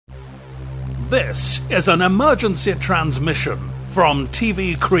This is an emergency transmission from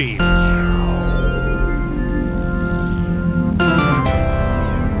TV Cream.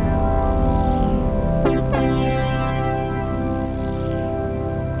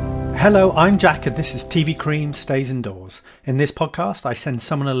 Hello, I'm Jack and this is TV Cream Stays Indoors. In this podcast, I send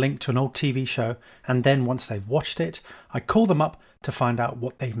someone a link to an old TV show and then once they've watched it, I call them up to find out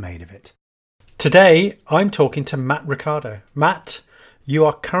what they've made of it. Today, I'm talking to Matt Ricardo. Matt, you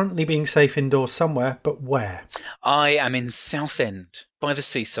are currently being safe indoors somewhere, but where? I am in Southend, by the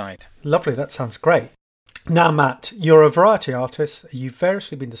seaside. Lovely, that sounds great. Now, Matt, you're a variety artist. You've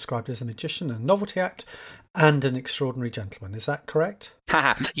variously been described as a magician, a novelty act, and an extraordinary gentleman. Is that correct?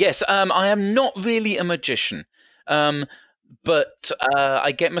 Yes, I am not really a magician, but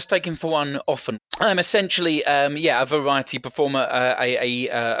I get mistaken for one often. I'm essentially, a variety performer,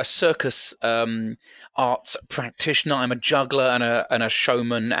 a circus arts practitioner. I'm a juggler and a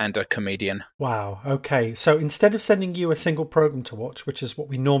showman and a comedian. Wow, okay. So instead of sending you a single program to watch, which is what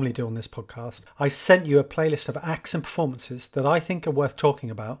we normally do on this podcast, I've sent you a playlist of acts and performances that I think are worth talking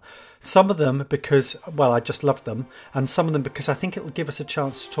about. Some of them because, well, I just love them, and some of them because I think it will give us a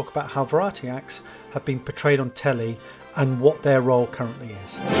chance to talk about how variety acts have been portrayed on telly and what their role currently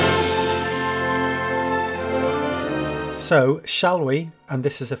is. So, shall we, and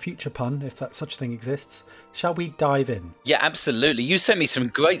this is a future pun, if that such thing exists, shall we dive in? Yeah, absolutely. You sent me some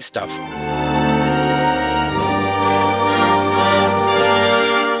great stuff.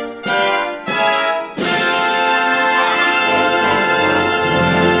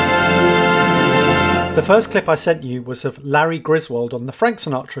 The first clip I sent you was of Larry Griswold on the Frank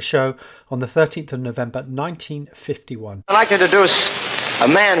Sinatra Show on the 13th of November 1951. I'd like to introduce a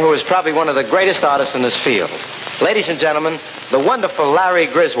man who is probably one of the greatest artists in this field. Ladies and gentlemen, the wonderful Larry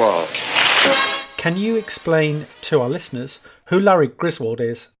Griswold. Can you explain to our listeners who Larry Griswold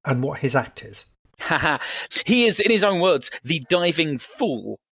is and what his act is? He is, in his own words, the diving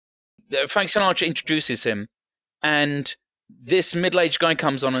fool. Frank Sinatra introduces him, and this middle-aged guy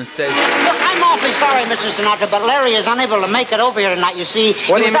comes on and says, "Look, I'm awfully sorry, Mr. Sinatra, but Larry is unable to make it over here tonight, you see.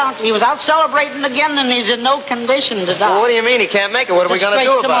 He was out celebrating again, and he's in no condition to die." Well, what do you mean he can't make it? What are we going to do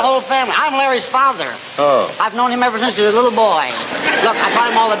Disgrace to my about whole it? family. I'm Larry's father. Oh. I've known him ever since he was a little boy. Look, I taught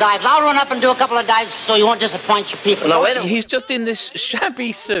him all the dives. I'll run up and do a couple of dives so you won't disappoint your people. No, wait a minute. he's just in this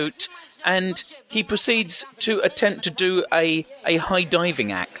shabby suit, and he proceeds to attempt to do a high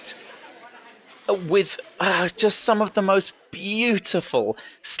diving act with just some of the most beautiful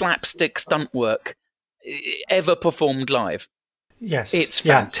slapstick stunt work ever performed live. Yes. It's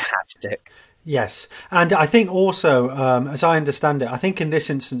fantastic. Yes. And I think also, as I understand it, I think in this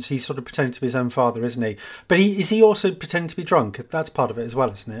instance he's sort of pretending to be his own father, isn't he? But is he also pretending to be drunk? That's part of it as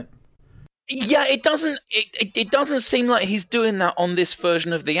well, isn't it? Yeah, it doesn't seem like he's doing that on this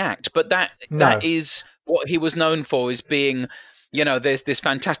version of the act, but that is what he was known for, is being, you know, there's this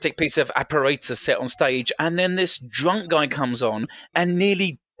fantastic piece of apparatus set on stage, and then this drunk guy comes on and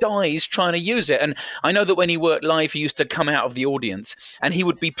nearly dies trying to use it. And I know that when he worked live, he used to come out of the audience, and he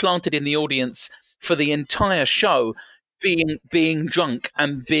would be planted in the audience for the entire show, being drunk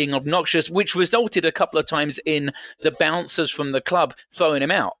and being obnoxious, which resulted a couple of times in the bouncers from the club throwing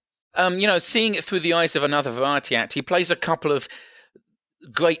him out. Seeing it through the eyes of another variety act, he plays a couple of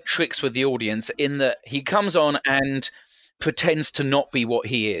great tricks with the audience in that he comes on and pretends to not be what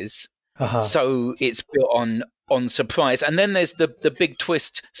he is. Uh-huh. So it's built on surprise. And then there's the big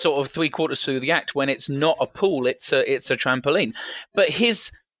twist sort of 3/4 through the act when it's not a pool, it's a trampoline. But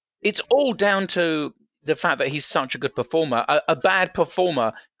it's all down to the fact that he's such a good performer. A bad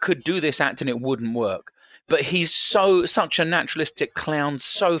performer could do this act and it wouldn't work. But he's such a naturalistic clown,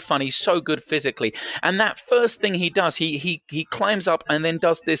 so funny, so good physically. And that first thing he does, he climbs up and then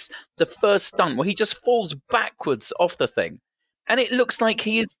does the first stunt where he just falls backwards off the thing. And it looks like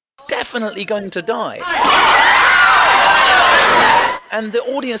he is definitely going to die. And the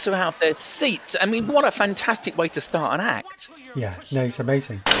audience are out their seats. I mean, what a fantastic way to start an act. Yeah, no, it's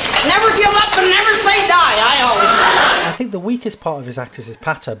amazing. Never give up and never say die, I always say. I think the weakest part of his act is his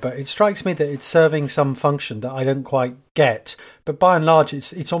patter, but it strikes me that it's serving some function that I don't quite get. But by and large,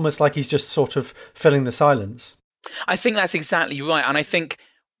 it's almost like he's just sort of filling the silence. I think that's exactly right. And I think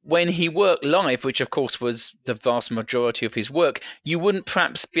when he worked live, which of course was the vast majority of his work, you wouldn't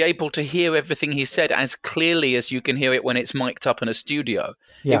perhaps be able to hear everything he said as clearly as you can hear it when it's mic'd up in a studio.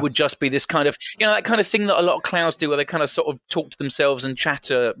 Yeah. It would just be this kind of, that kind of thing that a lot of clowns do where they kind of sort of talk to themselves and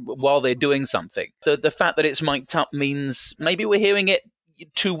chatter while they're doing something. The fact that it's mic'd up means maybe we're hearing it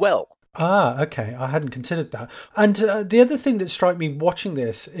too well. Ah, okay. I hadn't considered that. And the other thing that struck me watching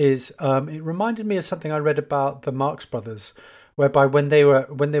this is it reminded me of something I read about the Marx Brothers, whereby when they were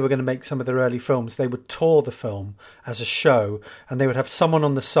going to make some of their early films, they would tour the film as a show, and they would have someone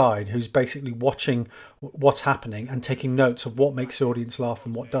on the side who's basically watching what's happening and taking notes of what makes the audience laugh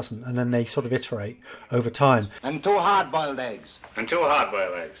and what doesn't, and then they sort of iterate over time. And 2 hard-boiled eggs. And 2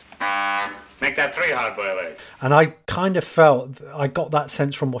 hard-boiled eggs. Make that 3 hard-boiled eggs. And I kind of felt, I got that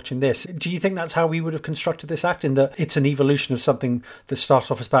sense from watching this. Do you think that's how we would have constructed this act, in that it's an evolution of something that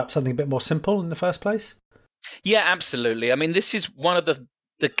starts off as perhaps something a bit more simple in the first place? Yeah, absolutely. I mean, this is one of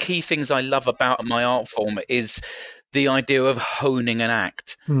the key things I love about my art form, is the idea of honing an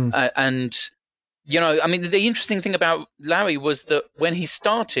act. And, you know, I mean, the interesting thing about Larry was that when he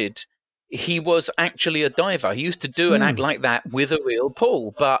started, he was actually a diver. He used to do an act like that with a real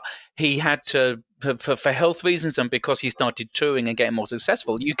pool, but he had to, for health reasons and because he started touring and getting more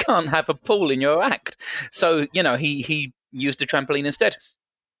successful, you can't have a pool in your act. So, you know, he used a trampoline instead.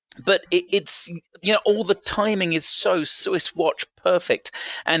 But it's, you know, all the timing is so Swiss watch perfect.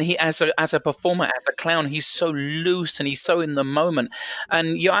 And he, as a performer, as a clown, he's so loose and he's so in the moment.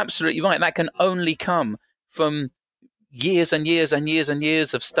 And you're absolutely right. That can only come from years and years and years and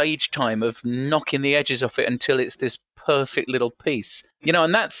years of stage time, of knocking the edges off it until it's this perfect little piece. You know,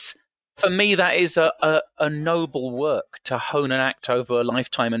 and that's, for me, that is a noble work, to hone an act over a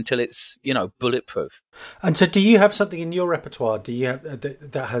lifetime until it's, you know, bulletproof. And so do you have something in your repertoire? Do you have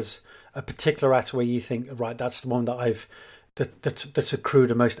that has a particular act where you think, right, that's the one that that's accrued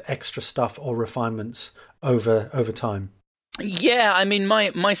the most extra stuff or refinements over time? Yeah, I mean,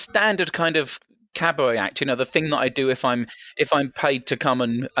 my standard kind of cabaret act, you know, the thing that I do if I'm paid to come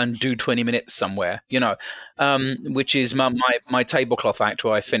and do 20 minutes somewhere, you know, which is my tablecloth act,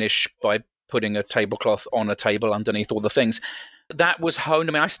 where I finish by putting a tablecloth on a table underneath all the things. That was honed.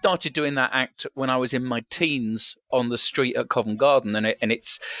 I mean, I started doing that act when I was in my teens on the street at Covent Garden, and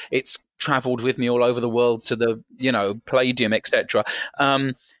it's travelled with me all over the world to the, you know, Palladium, etc.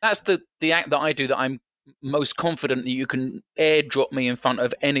 That's the act that I do that I'm most confident that you can airdrop me in front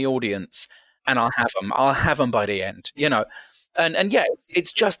of any audience, and I'll have them by the end, you know. And yeah,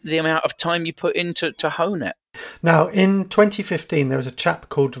 it's just the amount of time you put into to hone it. Now, in 2015, there was a chap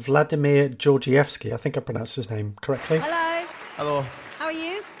called Vladimir Georgievsky, I think I pronounced his name correctly. Hello. Hello. How are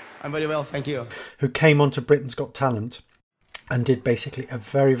you? I'm very well, thank you. Who came onto Britain's Got Talent and did basically a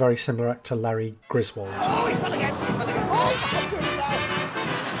very, very similar act to Larry Griswold. Oh, he's fell again. Oh, I'm doing it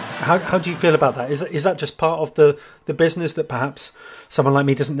now. How do you feel about that? Is that just part of the business that perhaps someone like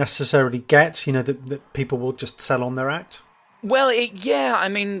me doesn't necessarily get, you know, that people will just sell on their act? Well, yeah, I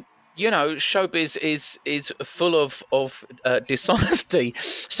mean, you know, showbiz is full of dishonesty.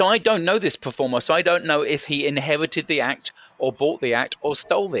 So I don't know this performer, so I don't know if he inherited the act or bought the act or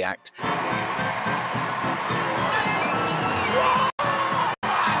stole the act.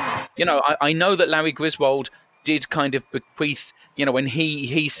 You know, I know that Larry Griswold did kind of bequeath, you know, when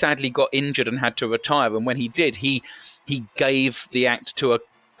he sadly got injured and had to retire, and when he did, he gave the act to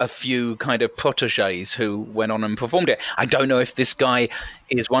a few kind of protégés who went on and performed it. I don't know if this guy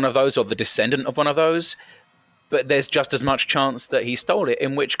is one of those or the descendant of one of those, but there's just as much chance that he stole it,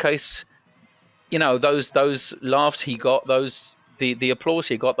 in which case, you know, those laughs he got, the applause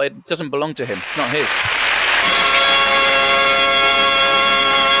he got, it doesn't belong to him. It's not his.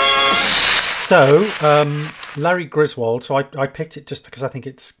 So, Larry Griswold, so I picked it just because I think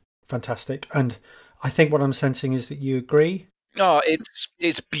it's fantastic, and I think what I'm sensing is that you agree. Oh,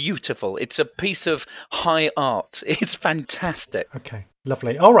 it's beautiful. It's a piece of high art. It's fantastic. Okay,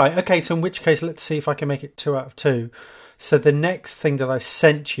 lovely. All right, okay, so in which case, let's see if I can make it 2 out of 2. So the next thing that I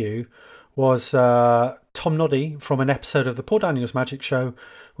sent you was Tom Noddy from an episode of the Paul Daniels Magic Show,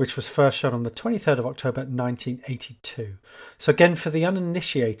 which was first shown on the 23rd of October 1982. So again, for the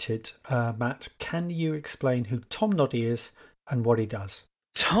uninitiated, Matt, can you explain who Tom Noddy is and what he does?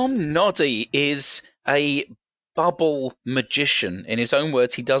 Tom Noddy is a bubble magician. In his own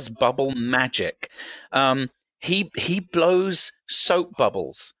words, he does bubble magic. He blows soap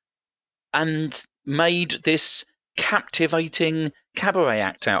bubbles and made this captivating cabaret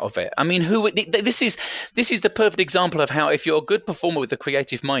act out of it. I mean, this is the perfect example of how, if you're a good performer with a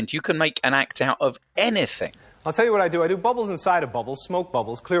creative mind, you can make an act out of anything. I'll tell you what I do. I do bubbles inside of bubbles, smoke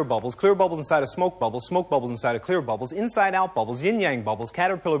bubbles, clear bubbles inside of smoke bubbles inside of clear bubbles, inside out bubbles, yin-yang bubbles,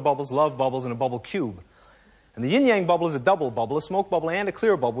 caterpillar bubbles, love bubbles, and a bubble cube. And the yin-yang bubble is a double bubble, a smoke bubble and a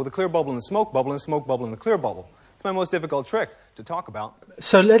clear bubble, with a clear bubble and a smoke bubble and a smoke bubble and a clear bubble. It's my most difficult trick to talk about.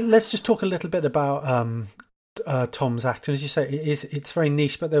 So let's just talk a little bit about Tom's act. And as you say, it's very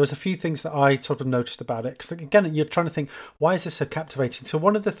niche, but there was a few things that I sort of noticed about it. Because again, you're trying to think, why is this so captivating? So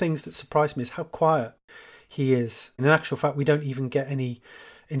one of the things that surprised me is how quiet he is. In actual fact, we don't even get any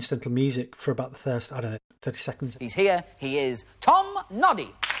incidental music for about the first, 30 seconds. He's here. He is Tom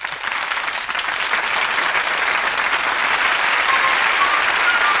Noddy.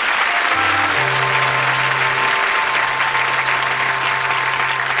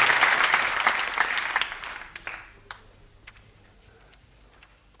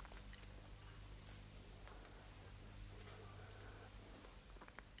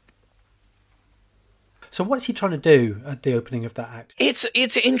 So what's he trying to do at the opening of that act?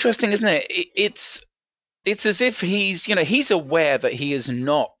 It's interesting, isn't it? It's as if he's aware that he is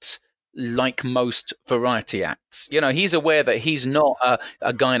not like most variety acts. He's aware that he's not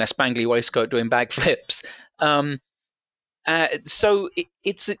a guy in a spangly waistcoat doing backflips. So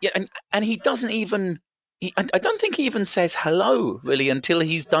and he doesn't even. I don't think he even says hello really until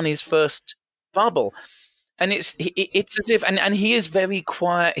he's done his first bubble. And it's as if, and he is very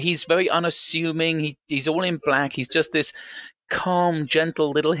quiet. He's very unassuming. He's all in black. He's just this calm,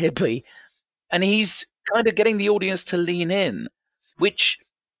 gentle little hippie, and he's kind of getting the audience to lean in. Which,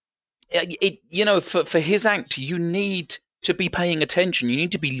 for his act, you need to be paying attention. You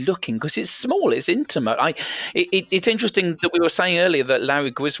need to be looking because it's small, it's intimate. It's interesting that we were saying earlier that Larry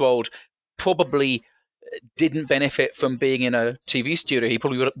Griswold probably didn't benefit from being in a TV studio. He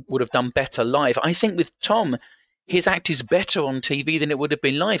probably would have done better live. I think with Tom, his act is better on TV than it would have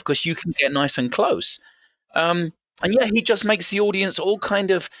been live because you can get nice and close. And he just makes the audience all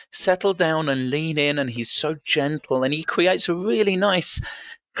kind of settle down and lean in, and he's so gentle, and he creates a really nice,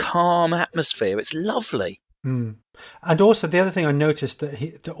 calm atmosphere. It's lovely. Mm. And also the other thing I noticed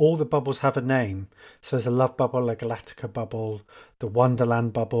that all the bubbles have a name. So there's a love bubble, a Galactica bubble, the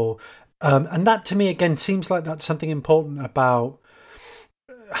Wonderland bubble. And that, to me, again, seems like that's something important about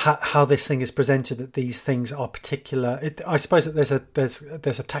how this thing is presented. That these things are particular. I suppose that there's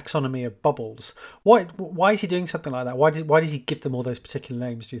a taxonomy of bubbles. Why is he doing something like that? Why does he give them all those particular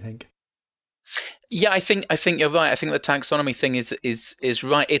names? Do you think? Yeah, I think you're right. I think the taxonomy thing is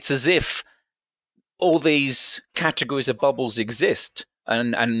right. It's as if all these categories of bubbles exist.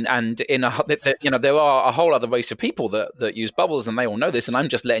 And in there are a whole other race of people that use bubbles, and they all know this, and I'm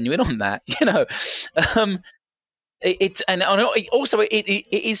just letting you in on that. It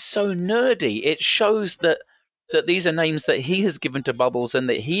is so nerdy. It shows that these are names that he has given to bubbles and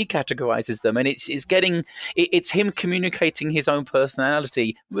that he categorizes them, and it's him communicating his own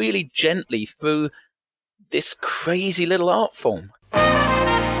personality really gently through this crazy little art form.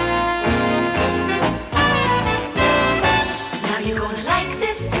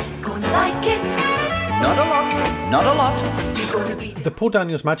 Not a lot. The Paul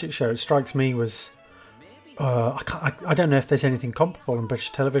Daniels Magic Show, it strikes me, was I don't know if there's anything comparable on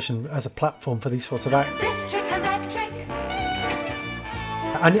British television as a platform for these sorts of acts.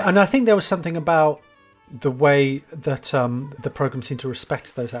 And I think there was something about the way that the programme seemed to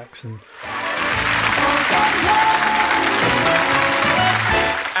respect those acts. And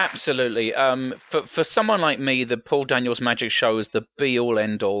absolutely. For someone like me, the Paul Daniels Magic Show is the be-all,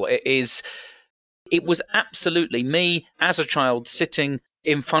 end-all. It was absolutely me as a child sitting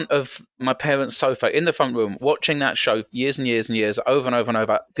in front of my parents' sofa in the front room, watching that show years and years and years, over and over and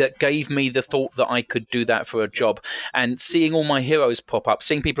over, that gave me the thought that I could do that for a job. And seeing all my heroes pop up,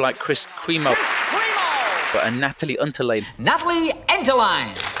 seeing people like Chris Cremo and Natalie Unterlein.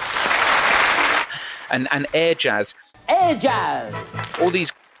 And Air Jazz. All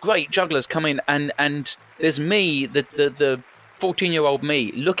these great jugglers come in, and there's me, the 14-year-old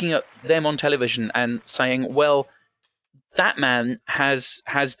me, looking at them on television and saying, well, that man has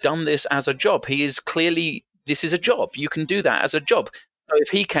done this as a job. He is clearly, this is a job. You can do that as a job. So if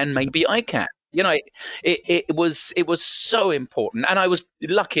he can, maybe I can. It was so important. And I was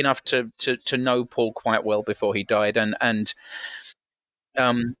lucky enough to know Paul quite well before he died. And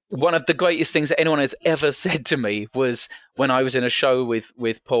one of the greatest things that anyone has ever said to me was when I was in a show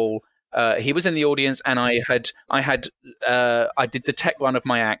with Paul. He was in the audience, and I did the tech run of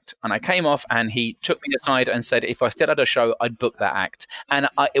my act, and I came off, and he took me aside and said, if I still had a show, I'd book that act. And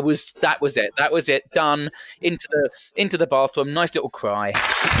that was it, done. Into the bathroom, nice little cry.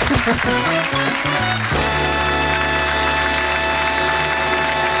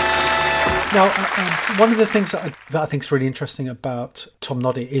 Now, one of the things that I think is really interesting about Tom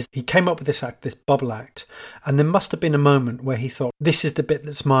Noddy is he came up with this act, this bubble act, and there must have been a moment where he thought, this is the bit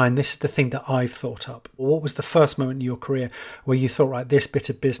that's mine, this is the thing that I've thought up. What was the first moment in your career where you thought, right, this bit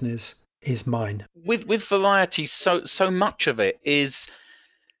of business is mine? With variety, so much of it is,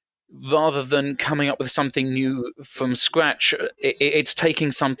 rather than coming up with something new from scratch, it's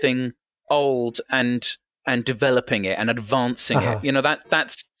taking something old and developing it and advancing it.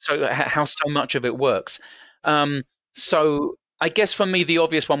 That's so how so much of it works. So I guess for me, the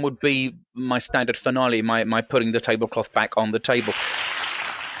obvious one would be my standard finale, my putting the tablecloth back on the table.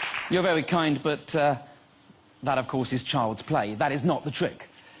 You're very kind, but that, of course, is child's play. That is not the trick.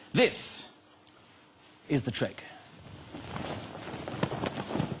 This is the trick.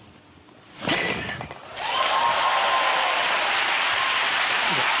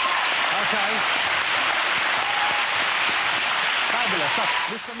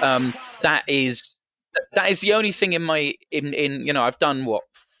 That is the only thing in I've done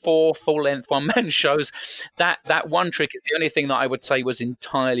 4 full-length one-man shows. That one trick is the only thing that I would say was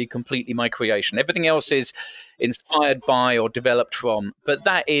entirely, completely my creation. Everything else is inspired by or developed from. But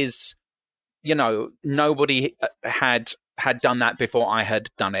that is, nobody had done that before I had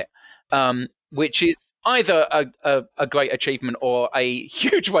done it, which is either a great achievement or a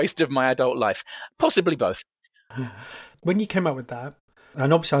huge waste of my adult life. Possibly both. When you came up with that,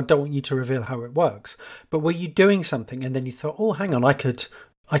 and obviously I don't want you to reveal how it works, but were you doing something and then you thought, oh, hang on, I could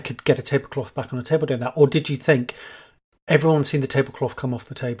get a tablecloth back on a table doing that? Or did you think, everyone's seen the tablecloth come off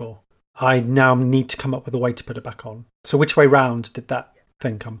the table, I now need to come up with a way to put it back on? So which way round did that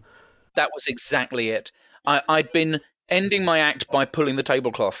thing come? That was exactly it. I'd been ending my act by pulling the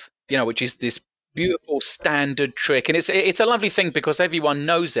tablecloth, which is this beautiful standard trick, and it's a lovely thing because everyone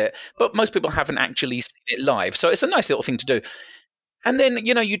knows it, but most people haven't actually seen it live, so it's a nice little thing to do. And then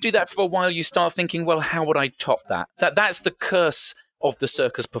you do that for a while, you start thinking, well, how would I top that? That's the curse of the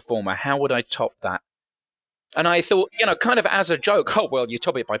circus performer. How would I top that? And I thought, kind of as a joke, oh, well, you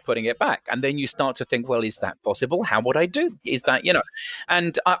top it by putting it back. And then you start to think, well, is that possible? How would I do? Is that,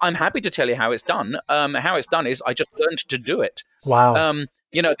 And I'm happy to tell you how it's done. How it's done is I just learned to do it. Wow.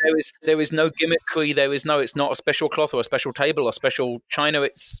 There is no gimmickry. It's not a special cloth or a special table or special china.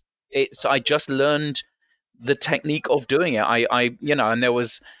 I just learned the technique of doing it. And there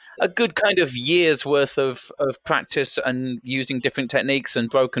was a good kind of year's worth of practice and using different techniques and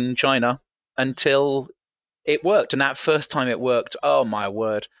broken china until it worked. And that first time it worked, oh my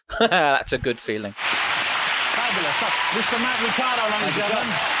word, that's a good feeling. Fabulous stuff. Mr. Matt Ricardo, ladies and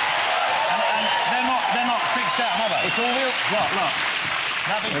gentlemen. And they're not fixed out, are they? It's all real. Look.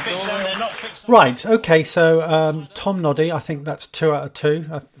 Nothing's fixed out, they're not fixed. Right, okay, so Tom Noddy, I think that's 2 out of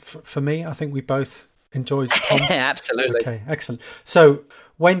 2 for me. I think we both enjoyed Tom. Absolutely. Okay, excellent. So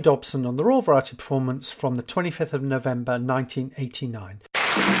Wayne Dobson on the Royal Variety Performance from the 25th of November 1989.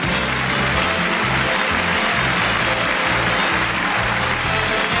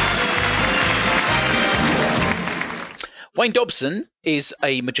 Wayne Dobson is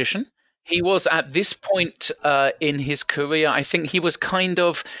a magician. He was at this point in his career, I think he was kind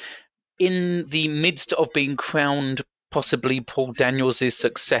of in the midst of being crowned possibly Paul Daniels'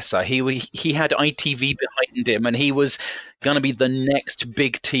 successor. He had ITV behind him, and he was going to be the next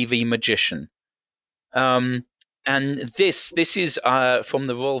big TV magician. And this is from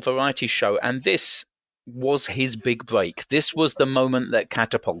the Royal Variety Show, and this was his big break. This was the moment that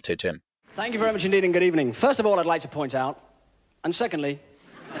catapulted him. Thank you very much indeed, and good evening. First of all, I'd like to point out, and secondly,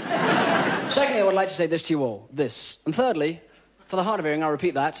 I would like to say this to you all, this. And thirdly, for the hard of hearing, I'll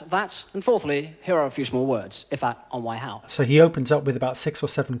repeat that. And fourthly, here are a few small words, if at, on, why, how. So he opens up with about 6 or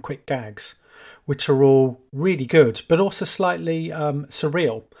 7 quick gags, which are all really good, but also slightly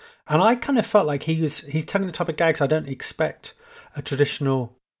surreal. And I kind of felt like he's telling the type of gags I don't expect a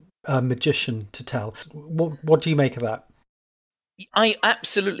traditional magician to tell. What do you make of that? I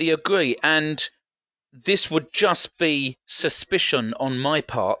absolutely agree, and this would just be suspicion on my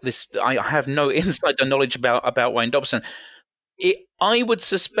part. I have no insider knowledge about Wayne Dobson. I would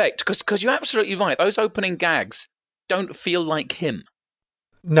suspect, because you're absolutely right, those opening gags don't feel like him.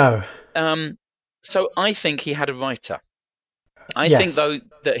 No. So I think he had a writer. I think, though,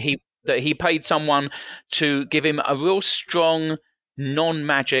 that he paid someone to give him a real strong,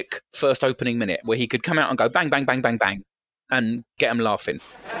 non-magic first opening minute where he could come out and go bang, bang, bang, bang, bang, and get them laughing.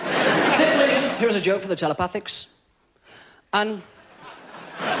 Here's a joke for the telepathics. And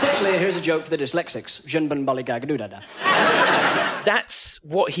sixthly, here's a joke for the dyslexics. That's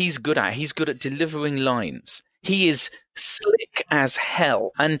what he's good at. He's good at delivering lines. He is slick as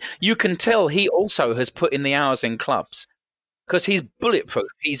hell. And you can tell he also has put in the hours in clubs because he's bulletproof.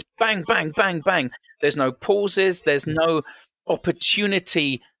 He's bang, bang, bang, bang. There's no pauses. There's no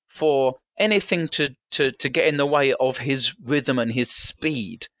opportunity for anything to get in the way of his rhythm and his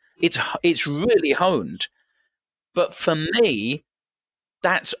speed. It's really honed. But for me,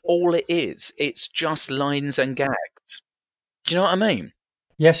 that's all it is. It's just lines and gags. Do you know what I mean?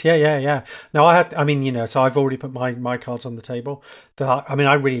 Yes, yeah. No, so I've already put my cards on the table. that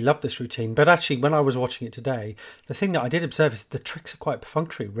I really love this routine, but actually when I was watching it today, the thing that I did observe is the tricks are quite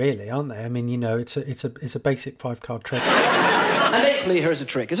perfunctory, really, aren't they? I mean, it's a basic 5-card trick. And eighthly, here's a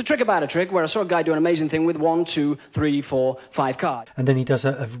trick. It's a trick about a trick where I saw a guy do an amazing thing with 1, 2, 3, 4, 5 cards. And then he does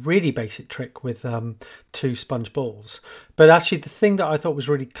a really basic trick with 2 sponge balls. But actually, the thing that I thought was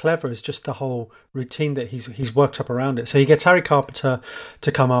really clever is just the whole routine that he's worked up around it. So he gets Harry Carpenter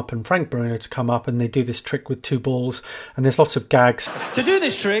to come up and Frank Bruno to come up, and they do this trick with 2 balls, and there's lots of gags. To do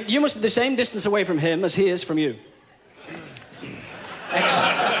this trick, you must be the same distance away from him as he is from you.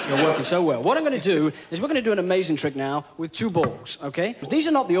 Excellent. You're working so well. What I'm going to do is we're going to do an amazing trick now with 2 balls, okay? These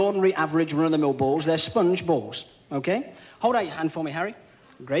are not the ordinary, average, run-of-the-mill balls. They're sponge balls, okay? Hold out your hand for me, Harry.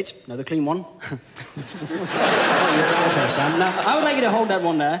 Great. Another clean one. Now, I would like you to hold that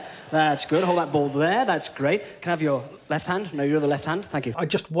one there. That's good. Hold that ball there. That's great. Can I have your left hand? No, your other left hand. Thank you. I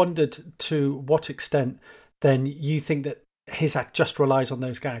just wondered to what extent then you think that his act just relies on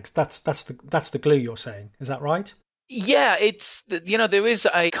those gags. That's the glue you're saying. Is that right? Yeah, it's, there is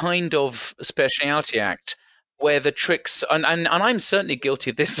a kind of speciality act where the tricks, and I'm certainly guilty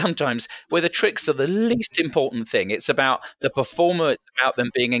of this sometimes, where the tricks are the least important thing. It's about the performer, it's about them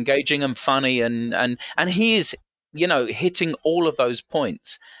being engaging and funny, and he is, hitting all of those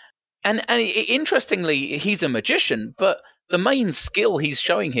points. And interestingly, he's a magician, but the main skill he's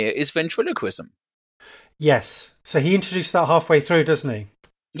showing here is ventriloquism. Yes. So he introduced that halfway through, doesn't he?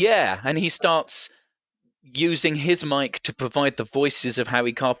 Yeah, and he starts using his mic to provide the voices of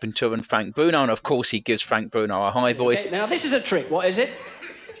Harry Carpenter and Frank Bruno, and of course he gives Frank Bruno a high voice. Okay, now this is a trick. What is it?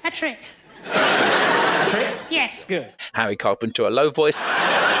 A trick. A trick? Yes. Good. Harry Carpenter, a low voice.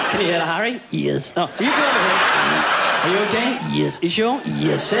 Can you hear that, Harry? Yes. Oh, you go over here. Are you okay? Yes. You sure?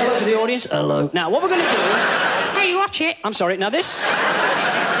 Yes. Say hello to the audience. Hello. Now, what we're going to do... Hey, watch it. I'm sorry. Now, this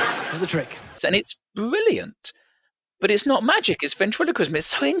is the trick. And it's brilliant. But it's not magic, it's ventriloquism. It's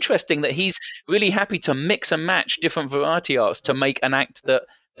so interesting that he's really happy to mix and match different variety arts to make an act that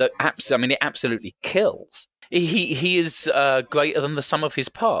it absolutely kills. He is greater than the sum of his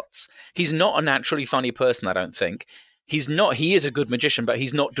parts. He's not a naturally funny person, I don't think. He is a good magician, but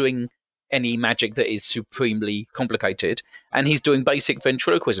he's not doing any magic that is supremely complicated. And he's doing basic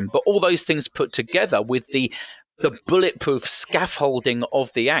ventriloquism. But all those things put together with the bulletproof scaffolding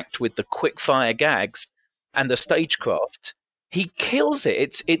of the act, with the quick fire gags, and the stagecraft, he kills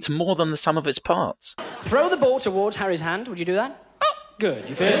it. It's more than the sum of its parts. Throw the ball towards Harry's hand. Would you do that? Oh, good.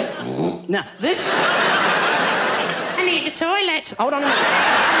 You feel it? Now, this... I need the toilet. Hold on a minute.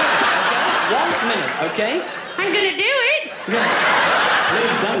 1 minute, okay? I'm going to do it.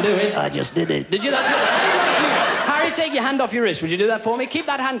 Please don't do it. I just did it. Did you? That's it. Harry, take your hand off your wrist. Would you do that for me? Keep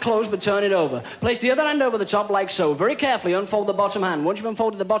that hand closed, but turn it over. Place the other hand over the top like so. Very carefully unfold the bottom hand. Once you've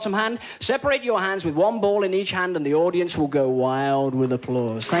unfolded the bottom hand, separate your hands with 1 ball in each hand, and the audience will go wild with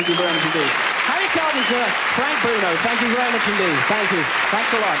applause. Thank you very much indeed. Harry Carpenter, Frank Bruno, thank you very much indeed. Thank you.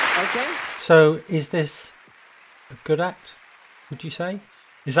 Thanks a lot. Okay? So, is this a good act, would you say?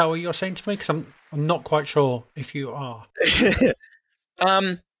 Is that what you're saying to me? Because I'm not quite sure if you are.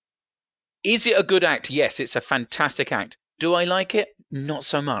 Is it a good act? Yes, it's a fantastic act. Do I like it? Not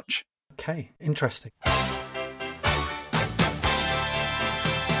so much. Okay, interesting.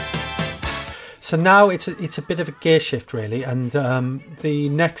 So now it's a bit of a gear shift, really, and the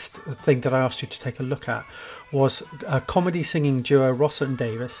next thing that I asked you to take a look at was a comedy singing duo, Rosser and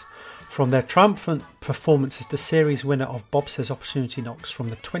Davis, from their triumphant performance as the series winner of Bob Says Opportunity Knocks from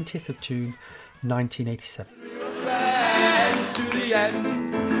the 20th of June, 1987. Friends to the end.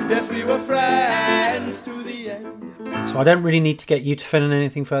 Yes, we were friends to the end. So I don't really need to get you to fill in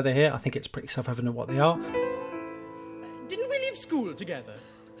anything further here. I think it's pretty self-evident what they are. Didn't we leave school together?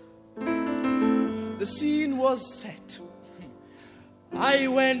 The scene was set. I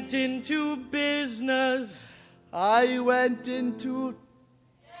went into business. I went into...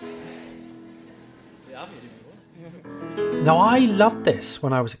 Now, I loved this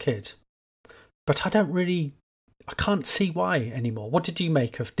when I was a kid, but I can't see why anymore. What did you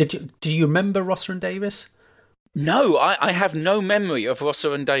make of? Do you remember Rosser and Davis? No, I have no memory of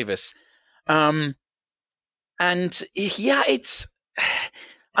Rosser and Davis. And yeah, it's...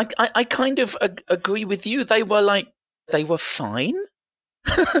 I kind of agree with you. They were fine.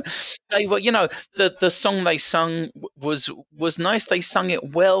 They were, the song they sung was nice. They sung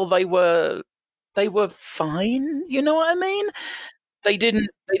it well. They were fine. You know what I mean? They didn't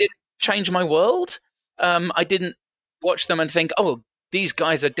change my world. I didn't watch them and think, oh, these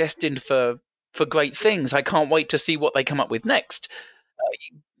guys are destined for great things. I can't wait to see what they come up with next.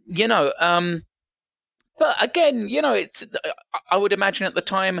 But again, I would imagine at the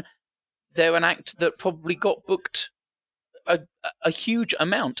time they're an act that probably got booked a huge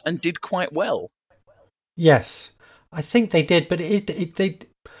amount and did quite well. Yes, I think they did, but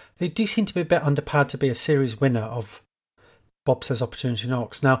they do seem to be a bit underpowered to be a series winner of Bob Says Opportunity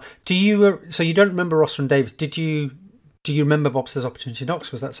Knocks. Now, so you don't remember Rosser and Davis? Do you remember Bob Says Opportunity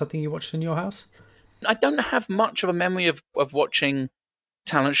Knocks? Was that something you watched in your house? I don't have much of a memory of watching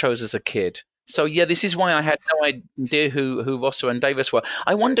talent shows as a kid. So, yeah, this is why I had no idea who Rosser and Davis were.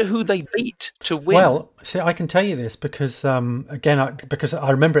 I wonder who they beat to win. Well, see, I can tell you this because, because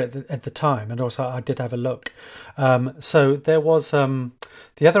I remember it at the time, and also I did have a look. So there was the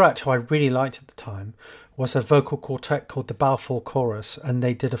other act who I really liked at the time was a vocal quartet called the Balfour Chorus, and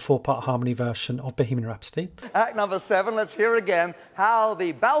they did a 4-part harmony version of Bohemian Rhapsody. Act number 7, let's hear again how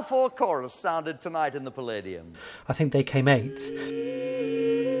the Balfour Chorus sounded tonight in the Palladium. I think they came 8th.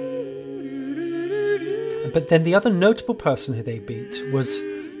 But then the other notable person who they beat was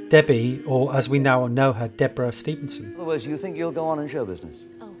Debbie, or as we now know her, Deborah Stevenson. In other words, you think you'll go on in show business?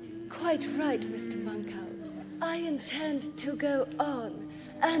 Oh, quite right, Mr. Monkhouse. I intend to go on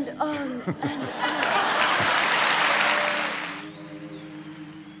and on and on.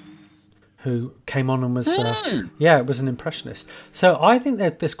 Who came on and was, it was an impressionist. So I think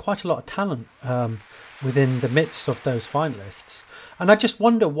that there's quite a lot of talent within the midst of those finalists. And I just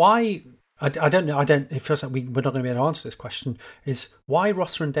wonder why... I don't know. It feels like we're not going to be able to answer this question. Is why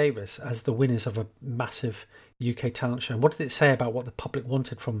Rosser and Davis as the winners of a massive UK talent show? And what did it say about what the public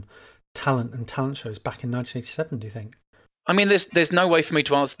wanted from talent and talent shows back in 1987? Do you think? I mean, there's no way for me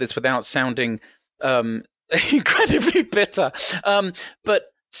to answer this without sounding incredibly bitter. But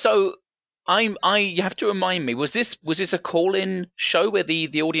so you have to remind me. Was this a call-in show where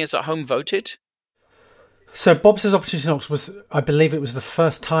the audience at home voted? So Bob Says Opportunity Knocks was, I believe it was the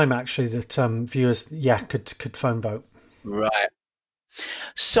first time actually that viewers, could phone vote. Right.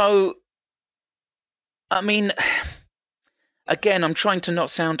 So, I mean, again, I'm trying to not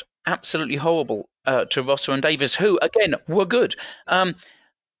sound absolutely horrible to Rosser and Davis, who, again, were good.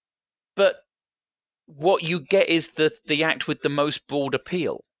 But what you get is the act with the most broad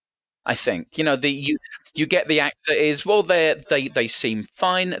appeal, I think. You know, you get the act that is, well, they seem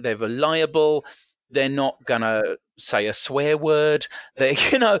fine, they're reliable, they're not gonna say a swear word. They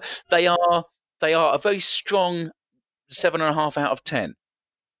are a very strong 7.5 out of 10.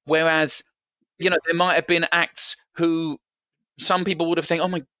 Whereas, there might have been acts who some people would have think, oh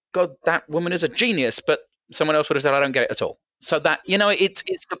my God, that woman is a genius, but someone else would have said, I don't get it at all. So that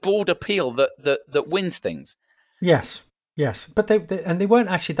it's the broad appeal that wins things. Yes, but they weren't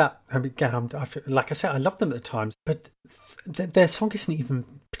actually that. Again, like I said, I loved them at the time, but their song isn't even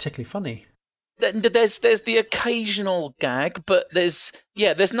particularly funny. There's the occasional gag, but there's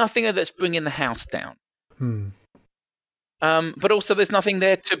nothing that's bringing the house down. But also there's nothing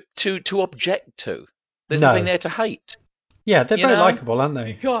there to object to. There's nothing there to hate. Yeah, they're very likeable, aren't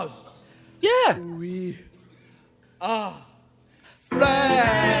they? Because we are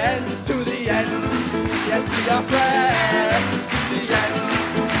friends to the end. Yes, we are friends to the end.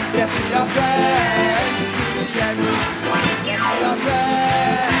 Yes, we are friends to the end. Yes, we are friends.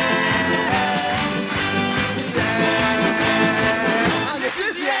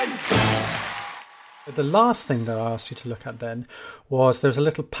 The last thing that I asked you to look at then was there was a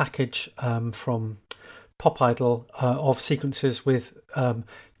little package from Pop Idol of sequences with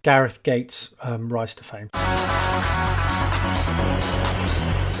Gareth Gates' rise to fame.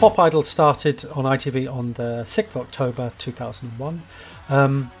 Pop Idol started on ITV on the 6th of October 2001.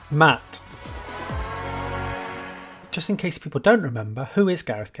 Matt, just in case people don't remember, who is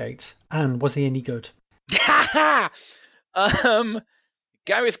Gareth Gates and was he any good?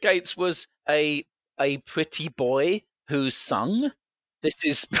 Gareth Gates was a pretty boy who sung. This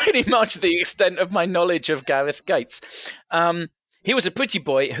is pretty much the extent of my knowledge of Gareth Gates. He was a pretty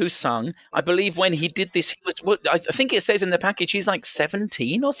boy who sung. I believe when he did this, I think it says in the package, he's like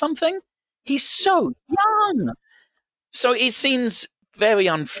 17 or something. He's so young. So it seems very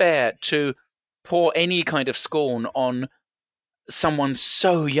unfair to pour any kind of scorn on someone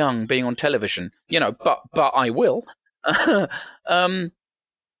so young being on television, but I will.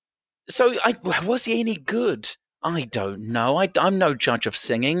 So was he any good? I don't know. I'm no judge of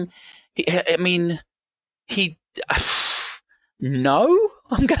singing. No.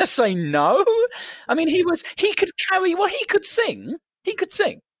 I'm going to say no. I mean, he could carry. Well, he could sing.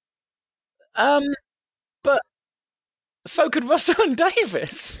 But so could Rosser and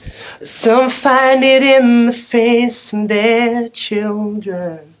Davis. Some find it in the face of their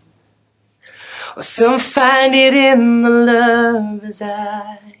children, or some find it in the lover's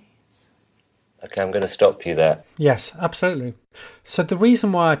eyes. Okay, I'm going to stop you there. Yes, absolutely. So the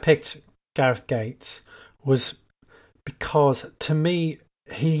reason why I picked Gareth Gates was because to me,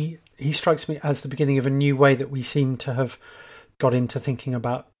 he strikes me as the beginning of a new way that we seem to have got into thinking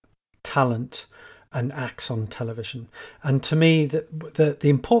about talent and acts on television. And to me, the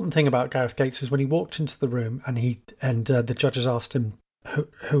important thing about Gareth Gates is when he walked into the room and the judges asked him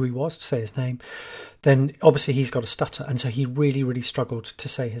who he was, to say his name, then obviously he's got a stutter, and so he really, really struggled to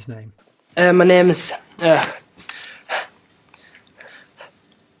say his name. My name's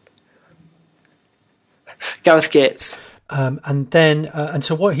Gareth Gates. And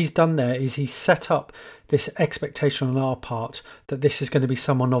so what he's done there is he's set up this expectation on our part that this is going to be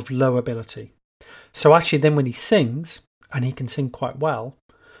someone of low ability. So actually then when he sings, and he can sing quite well,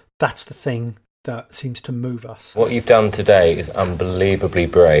 that's the thing that seems to move us. What you've done today is unbelievably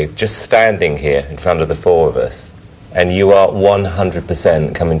brave. Just standing here in front of the four of us, and you are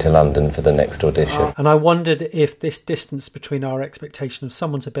 100% coming to London for the next audition. And I wondered if this distance between our expectation of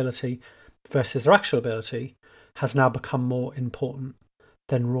someone's ability versus their actual ability has now become more important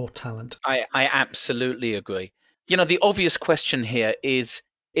than raw talent. I absolutely agree. You know, the obvious question here is,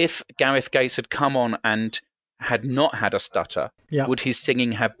 if Gareth Gates had come on and had not had a stutter, would his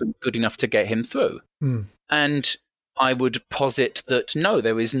singing have been good enough to get him through? And I would posit that no,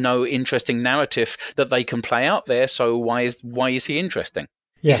 there is no interesting narrative that they can play out there, so why is he interesting?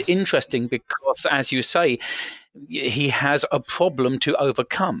 Yes. He's interesting because, as you say, he has a problem to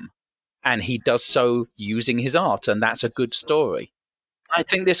overcome, and he does so using his art, and that's a good story. I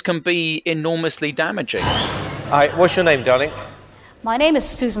think this can be enormously damaging. Hi, what's your name, darling? My name is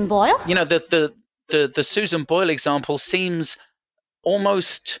Susan Boyle. You know, the Susan Boyle example seems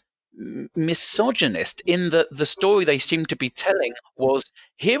almost misogynist in that the story they seem to be telling was,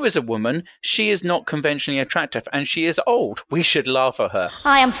 here is a woman, she is not conventionally attractive, and she is old. We should laugh at her.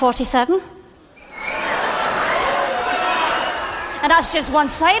 I am 47. And that's just one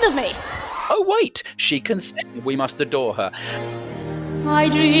side of me. Oh, wait, she can sing. We must adore her. I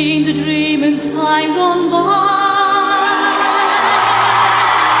dreamed a dream in time gone by.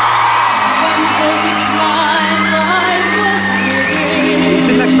 You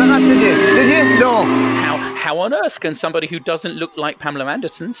didn't expect that, did you? Did you? No. How on earth can somebody who doesn't look like Pamela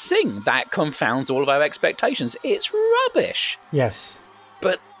Anderson sing? That confounds all of our expectations. It's rubbish. Yes.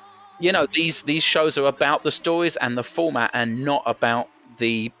 But, you know, these shows are about the stories and the format and not about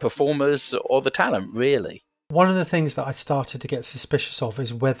the performers or the talent, really. One of the things that I started to get suspicious of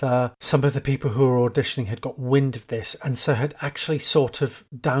is whether some of the people who were auditioning had got wind of this and so had actually sort of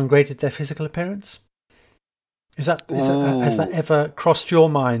downgraded their physical appearance. Has that ever crossed your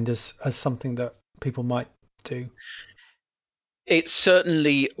mind as something that people might do? It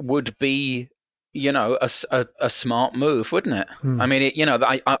certainly would be, you know, a smart move, wouldn't it? I mean,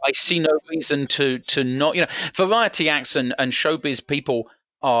 I see no reason to not, you know, variety acts and showbiz people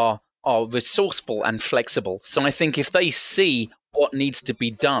are resourceful and flexible. So I think if they see what needs to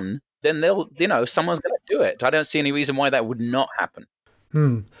be done, then someone's going to do it. I don't see any reason why that would not happen.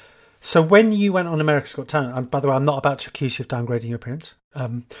 So when you went on America's Got Talent, and by the way, I'm not about to accuse you of downgrading your appearance.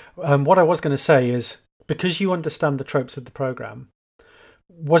 What I was going to say is, because you understand the tropes of the programme,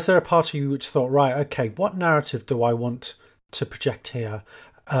 was there a part of you which thought, right, okay, what narrative do I want to project here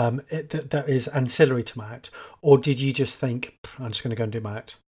that is ancillary to my act? Or did you just think, I'm just going to go and do my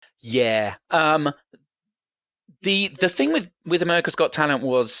act? Yeah. The thing with America's Got Talent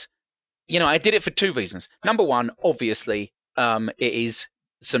was, you know, I did it for two reasons. Number one, obviously, it is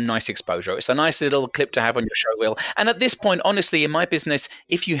some nice exposure. It's a nice little clip to have on your show reel. And at this point, honestly, in my business,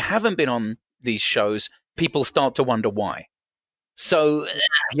 if you haven't been on these shows, people start to wonder why. So,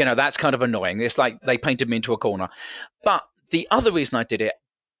 you know, that's kind of annoying. It's like they painted me into a corner. But the other reason I did it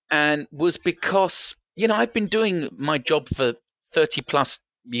was because, you know, I've been doing my job for 30 plus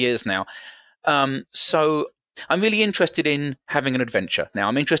years now. So I'm really interested in having an adventure now.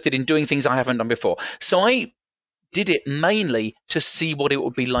 I'm interested in doing things I haven't done before. So I did it mainly to see what it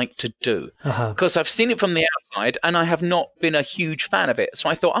would be like to do, because I've seen it from the outside and I have not been a huge fan of it. So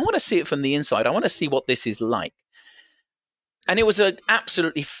I thought, I want to see it from the inside. I want to see what this is like. And it was an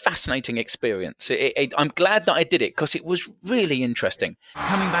absolutely fascinating experience. I'm glad that I did it because it was really interesting.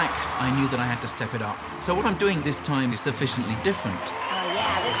 Coming back, I knew that I had to step it up. So what I'm doing this time is sufficiently different. Oh,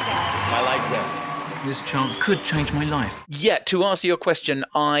 yeah, this guy. I like that. This chance could change my life. Yeah, to answer your question,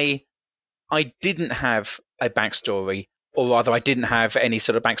 I didn't have a backstory, or rather I didn't have any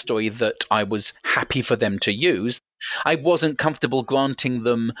sort of backstory that I was happy for them to use. I wasn't comfortable granting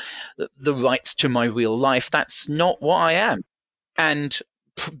them the rights to my real life. That's not what I am. And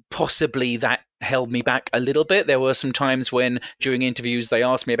possibly that held me back a little bit. There were some times when during interviews they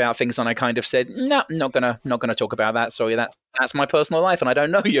asked me about things and I kind of said, no, not gonna talk about that. Sorry, that's my personal life and I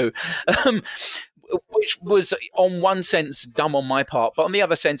don't know you. which was on one sense dumb on my part, but on the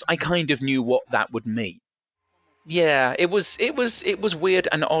other sense, I kind of knew what that would mean. Yeah, it was weird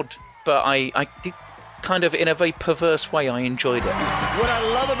and odd, but I did kind of in a very perverse way. I enjoyed it. What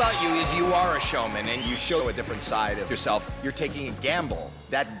I love about you is you are a showman and you show a different side of yourself. You're taking a gamble.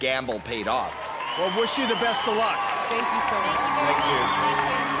 That gamble paid off. Well, wish you the best of luck. Thank you so much. Thank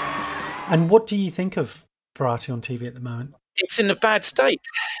you. And what do you think of variety on TV at the moment? It's in a bad state.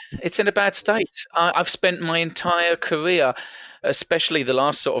 I've spent my entire career, especially the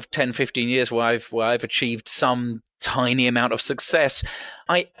last sort of 10, 15 years where I've achieved some tiny amount of success.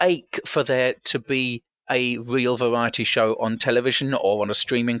 I ache for there to be a real variety show on television or on a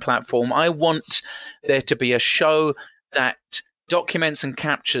streaming platform. I want there to be a show that documents and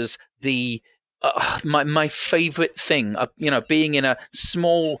captures the my favorite thing, being in a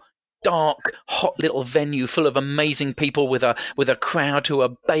small, dark, hot little venue full of amazing people with a crowd who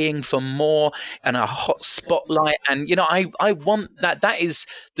are baying for more and a hot spotlight. And I want that. That is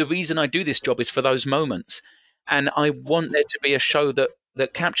the reason I do this job, is for those moments. And I want there to be a show that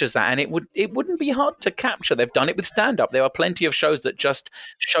captures that, and it wouldn't be hard to capture. They've done it with stand-up. There are plenty of shows that just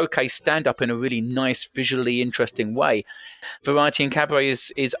showcase stand-up in a really nice, visually interesting way. Variety and cabaret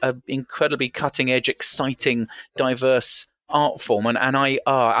is an incredibly cutting-edge, exciting, diverse art form, and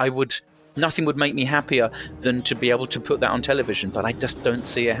I would, nothing would make me happier than to be able to put that on television, but I just don't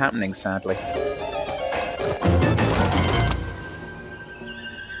see it happening, sadly.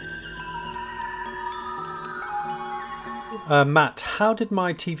 Matt, how did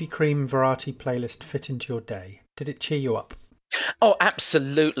my TV Cream variety playlist fit into your day? Did it cheer you up? Oh,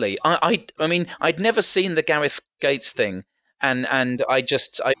 absolutely. I mean, I'd never seen the Gareth Gates thing, and I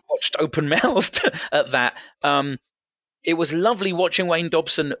watched open-mouthed at that. It was lovely watching Wayne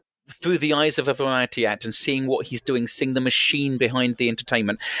Dobson through the eyes of a variety act and seeing what he's doing, seeing the machine behind the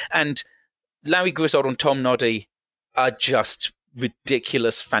entertainment. And Larry Griswold and Tom Noddy are just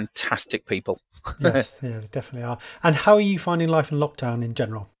ridiculous, fantastic people. Yes, yeah, they definitely are. And how are you finding life in lockdown in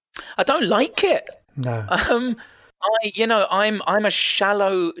general? I don't like it. No. I'm a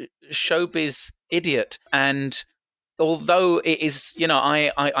shallow showbiz idiot, and although it is,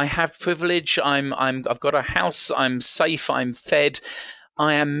 I have privilege. I've got a house. I'm safe. I'm fed.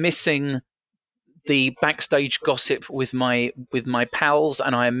 I am missing the backstage gossip with my pals,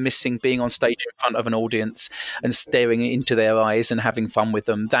 and I am missing being on stage in front of an audience and staring into their eyes and having fun with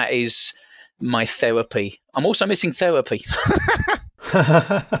them. That is my therapy. I'm also missing therapy.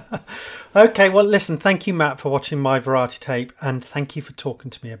 Okay, well, listen, thank you, Matt, for watching my variety tape, and thank you for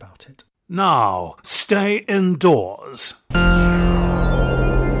talking to me about it. Now, stay indoors.